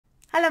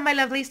Hello my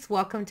lovelies,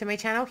 welcome to my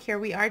channel. Here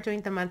we are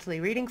doing the monthly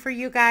reading for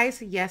you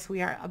guys. Yes,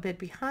 we are a bit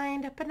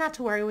behind, but not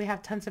to worry, we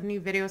have tons of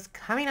new videos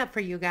coming up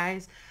for you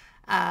guys,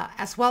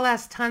 as well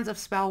as tons of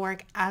spell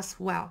work as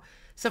well.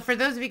 So for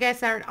those of you guys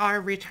that are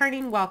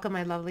returning, welcome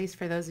my lovelies.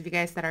 For those of you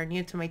guys that are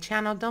new to my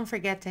channel, don't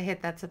forget to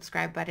hit that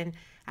subscribe button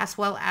as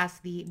well as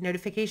the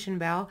notification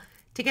bell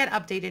to get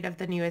updated of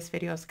the newest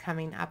videos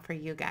coming up for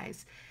you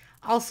guys.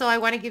 Also, I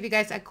want to give you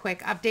guys a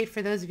quick update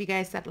for those of you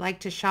guys that like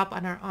to shop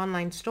on our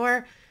online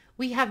store.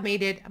 We have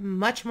made it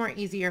much more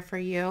easier for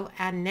you,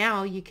 and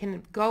now you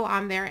can go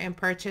on there and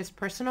purchase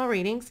personal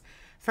readings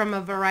from a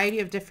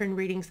variety of different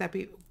readings that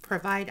we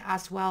provide,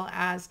 as well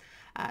as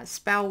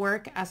spell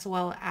work, as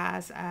well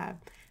as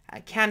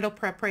candle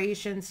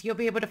preparations. You'll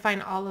be able to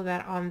find all of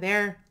that on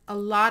there. A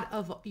lot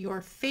of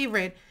your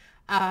favorite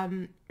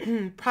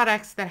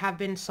products that have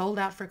been sold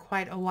out for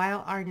quite a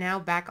while are now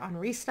back on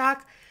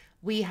restock.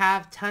 We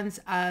have tons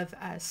of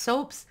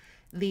soaps.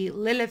 The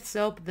Lilith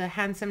soap, the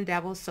Handsome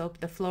Devil soap,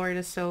 the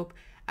Florida soap,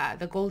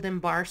 the Golden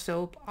Bar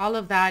soap, all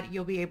of that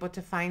you'll be able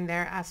to find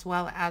there, as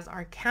well as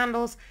our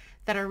candles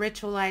that are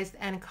ritualized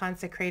and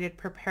consecrated,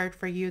 prepared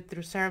for you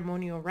through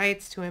ceremonial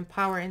rites to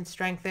empower and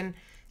strengthen,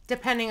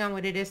 depending on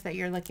what it is that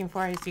you're looking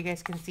for. As you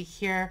guys can see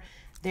here,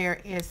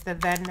 there is the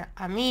Ven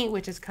a Mi,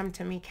 which is Come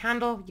to Me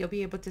candle. You'll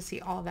be able to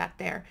see all that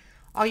there.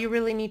 All you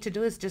really need to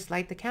do is just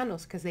light the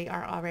candles because they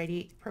are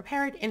already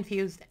prepared,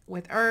 infused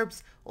with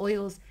herbs,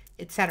 oils,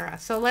 etc.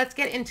 So let's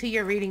get into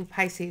your reading,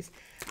 Pisces.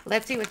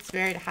 Let's see what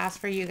Spirit has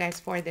for you guys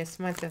for this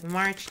month of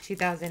March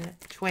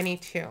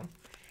 2022.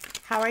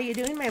 How are you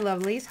doing, my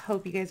lovelies?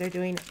 Hope you guys are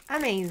doing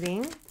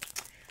amazing.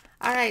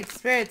 All right,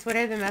 Spirits, what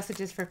are the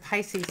messages for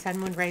Pisces, Sun,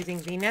 Moon, Rising,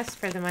 Venus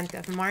for the month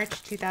of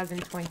March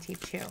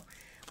 2022?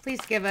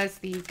 Please give us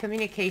the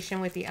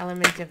communication with the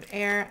element of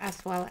air,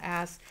 as well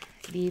as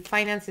the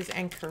finances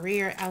and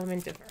career,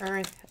 element of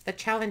earth, the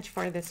challenge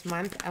for this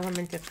month,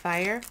 element of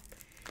fire,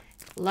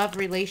 love,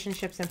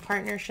 relationships and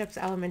partnerships,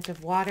 element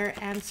of water,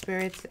 and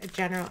Spirit's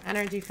general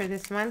energy for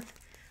this month,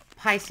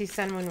 Pisces,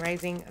 Sun, Moon,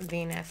 Rising,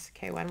 Venus.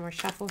 Okay, one more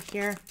shuffle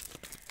here.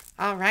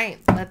 All right,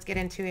 let's get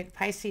into it.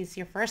 Pisces,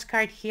 your first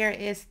card here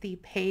is the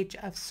Page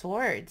of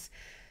Swords.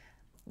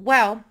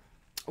 Well,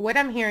 what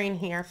I'm hearing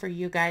here for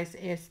you guys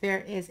is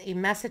there is a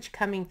message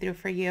coming through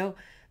for you.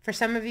 For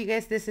some of you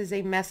guys, this is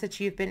a message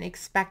you've been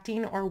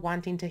expecting or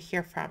wanting to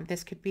hear from.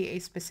 This could be a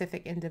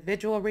specific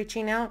individual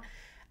reaching out.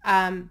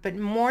 But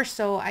more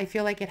so, I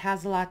feel like it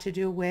has a lot to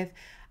do with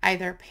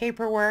either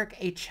paperwork,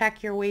 a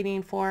check you're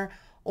waiting for,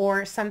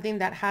 or something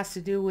that has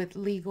to do with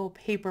legal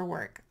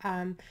paperwork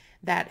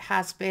that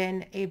has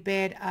been a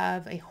bit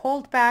of a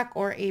holdback,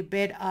 or a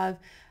bit of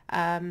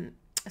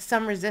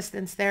some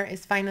resistance there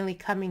is finally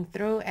coming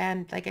through.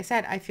 And like I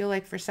said, I feel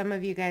like for some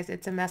of you guys,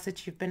 it's a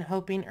message you've been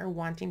hoping or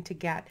wanting to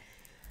get.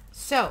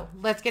 So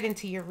let's get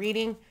into your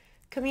reading.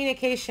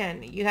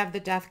 Communication, you have the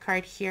Death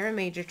card here,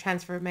 major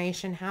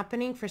transformation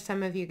happening for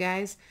some of you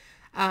guys.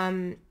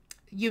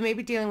 You may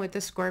be dealing with the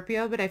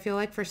Scorpio, but I feel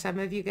like for some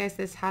of you guys,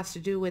 this has to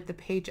do with the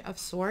Page of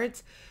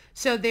Swords.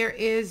 So there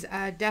is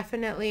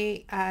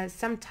definitely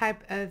some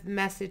type of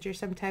message or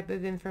some type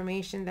of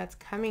information that's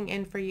coming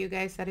in for you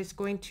guys that is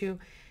going to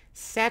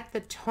set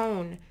the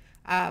tone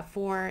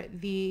for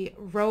the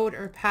road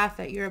or path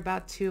that you're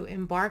about to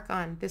embark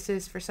on. This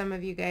is for some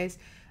of you guys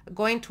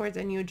going towards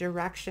a new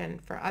direction.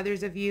 For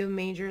others of you,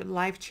 major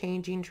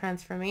life-changing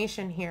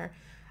transformation here.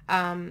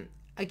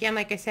 Again,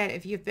 like I said,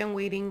 if you've been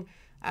waiting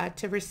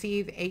to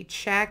receive a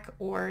check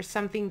or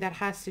something that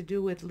has to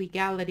do with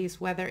legalities,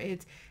 whether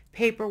it's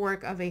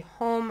paperwork of a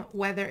home,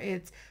 whether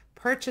it's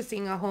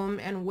purchasing a home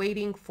and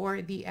waiting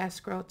for the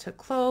escrow to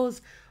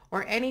close,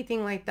 or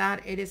anything like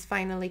that, it is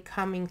finally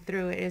coming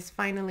through. It is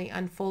finally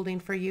unfolding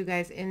for you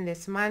guys in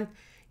this month.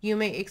 You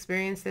may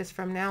experience this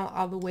from now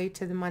all the way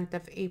to the month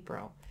of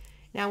April.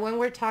 Now, when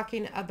we're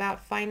talking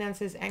about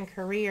finances and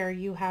career,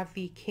 you have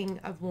the King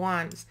of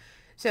Wands.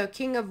 So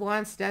King of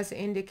Wands does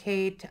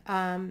indicate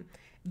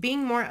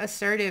being more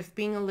assertive,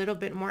 being a little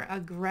bit more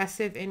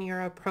aggressive in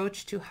your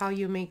approach to how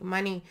you make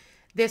money.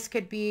 This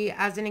could be,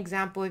 as an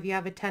example, if you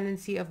have a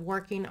tendency of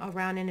working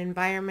around an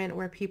environment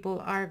where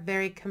people are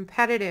very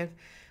competitive.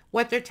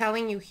 What they're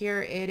telling you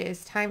here, it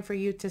is time for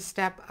you to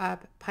step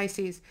up,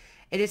 Pisces.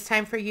 It is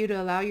time for you to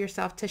allow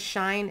yourself to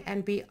shine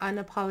and be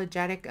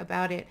unapologetic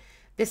about it.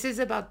 This is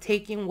about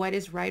taking what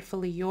is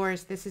rightfully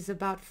yours. This is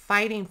about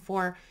fighting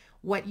for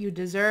what you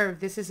deserve.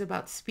 This is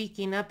about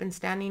speaking up and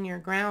standing your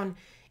ground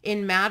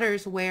in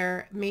matters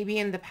where maybe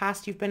in the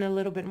past you've been a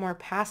little bit more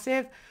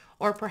passive,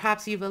 or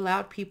perhaps you've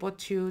allowed people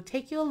to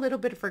take you a little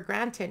bit for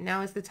granted.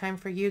 Now is the time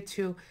for you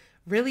to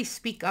really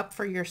speak up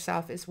for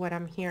yourself, is what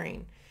I'm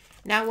hearing.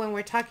 Now, when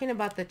we're talking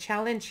about the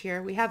challenge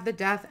here, we have the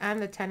Death and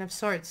the Ten of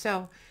Swords.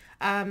 So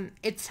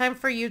it's time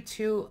for you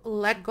to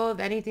let go of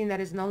anything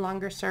that is no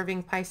longer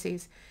serving,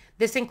 Pisces.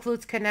 This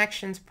includes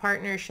connections,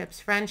 partnerships,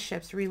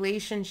 friendships,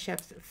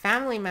 relationships,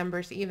 family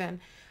members even,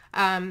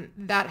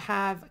 that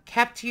have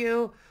kept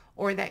you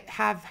or that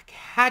have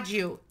had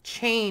you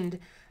chained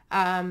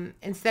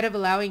Instead of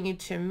allowing you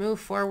to move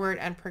forward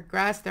and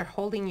progress, they're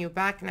holding you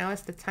back. Now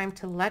is the time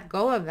to let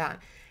go of that.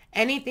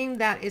 Anything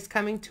that is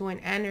coming to an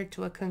end or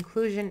to a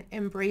conclusion,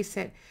 embrace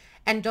it.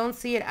 And don't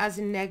see it as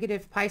a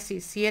negative,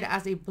 Pisces. See it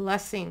as a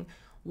blessing.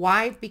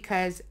 Why?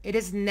 Because it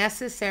is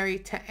necessary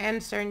to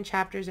end certain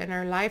chapters in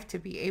our life to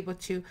be able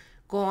to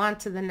go on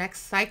to the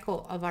next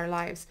cycle of our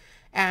lives.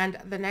 And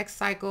the next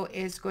cycle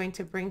is going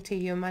to bring to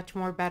you much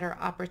more better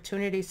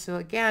opportunities. So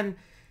again,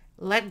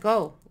 let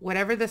go.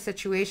 Whatever the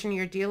situation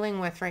you're dealing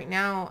with right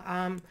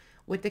now,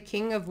 with the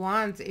King of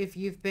Wands, if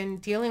you've been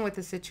dealing with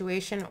a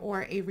situation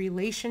or a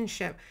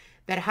relationship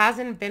that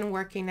hasn't been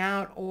working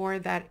out, or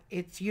that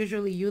it's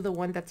usually you the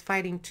one that's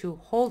fighting to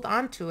hold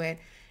on to it,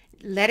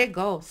 let it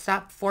go.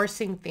 Stop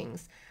forcing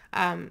things.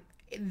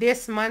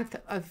 This month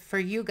for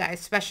you guys,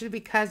 especially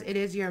because it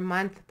is your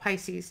month,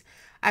 Pisces,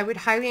 I would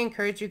highly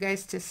encourage you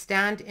guys to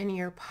stand in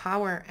your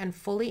power and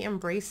fully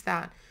embrace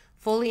that.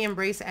 Fully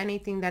embrace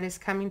anything that is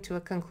coming to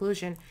a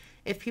conclusion.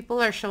 If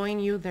people are showing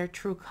you their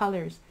true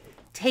colors,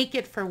 take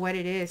it for what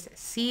it is.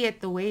 See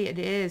it the way it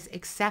is.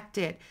 Accept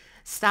it.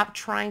 Stop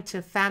trying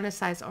to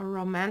fantasize or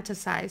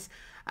romanticize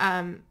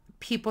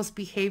people's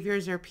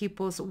behaviors or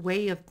people's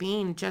way of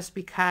being just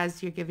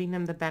because you're giving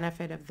them the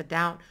benefit of the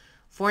doubt.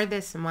 For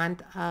this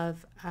month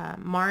of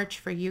March,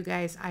 for you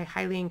guys, I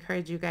highly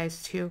encourage you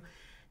guys to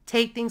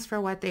take things for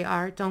what they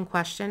are. Don't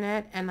question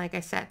it. And like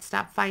I said,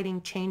 stop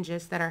fighting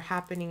changes that are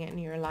happening in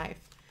your life.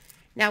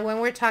 Now, when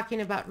we're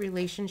talking about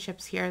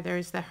relationships here,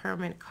 there's the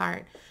Hermit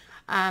card.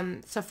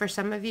 So for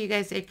some of you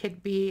guys, it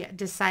could be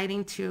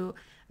deciding to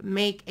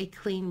make a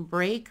clean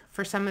break.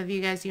 For some of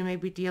you guys, you may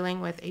be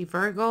dealing with a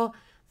Virgo.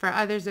 For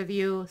others of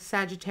you,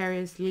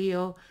 Sagittarius,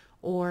 Leo,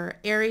 or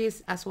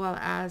Aries, as well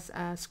as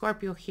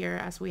Scorpio here,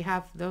 as we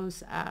have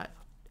those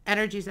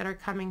energies that are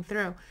coming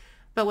through.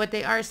 But what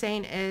they are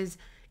saying is,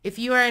 if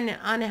you are in an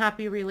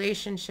unhappy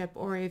relationship,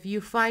 or if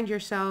you find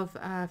yourself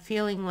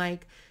feeling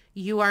like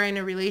you are in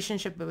a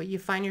relationship, but you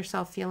find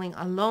yourself feeling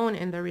alone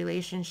in the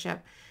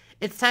relationship,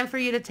 it's time for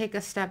you to take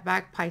a step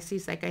back,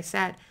 Pisces. Like I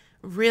said,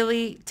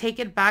 really take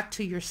it back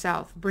to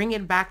yourself. Bring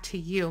it back to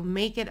you.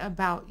 Make it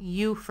about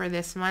you for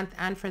this month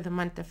and for the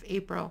month of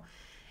April.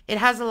 It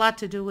has a lot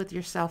to do with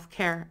your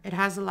self-care. It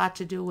has a lot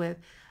to do with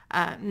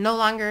no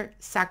longer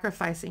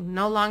sacrificing,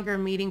 no longer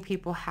meeting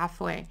people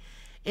halfway.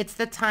 It's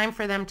the time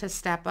for them to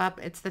step up.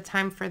 It's the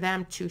time for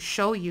them to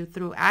show you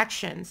through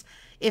actions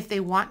if they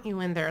want you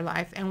in their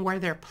life and where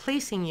they're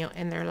placing you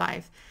in their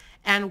life.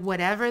 And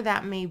whatever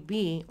that may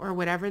be, or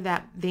whatever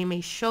that they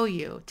may show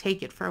you,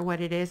 take it for what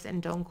it is and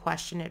don't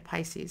question it,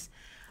 Pisces.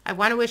 I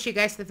want to wish you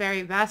guys the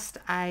very best.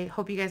 I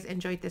hope you guys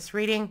enjoyed this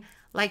reading.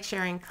 Like,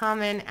 share, and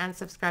comment, and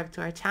subscribe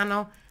to our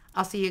channel.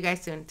 I'll see you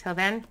guys soon. Till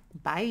then,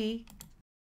 bye.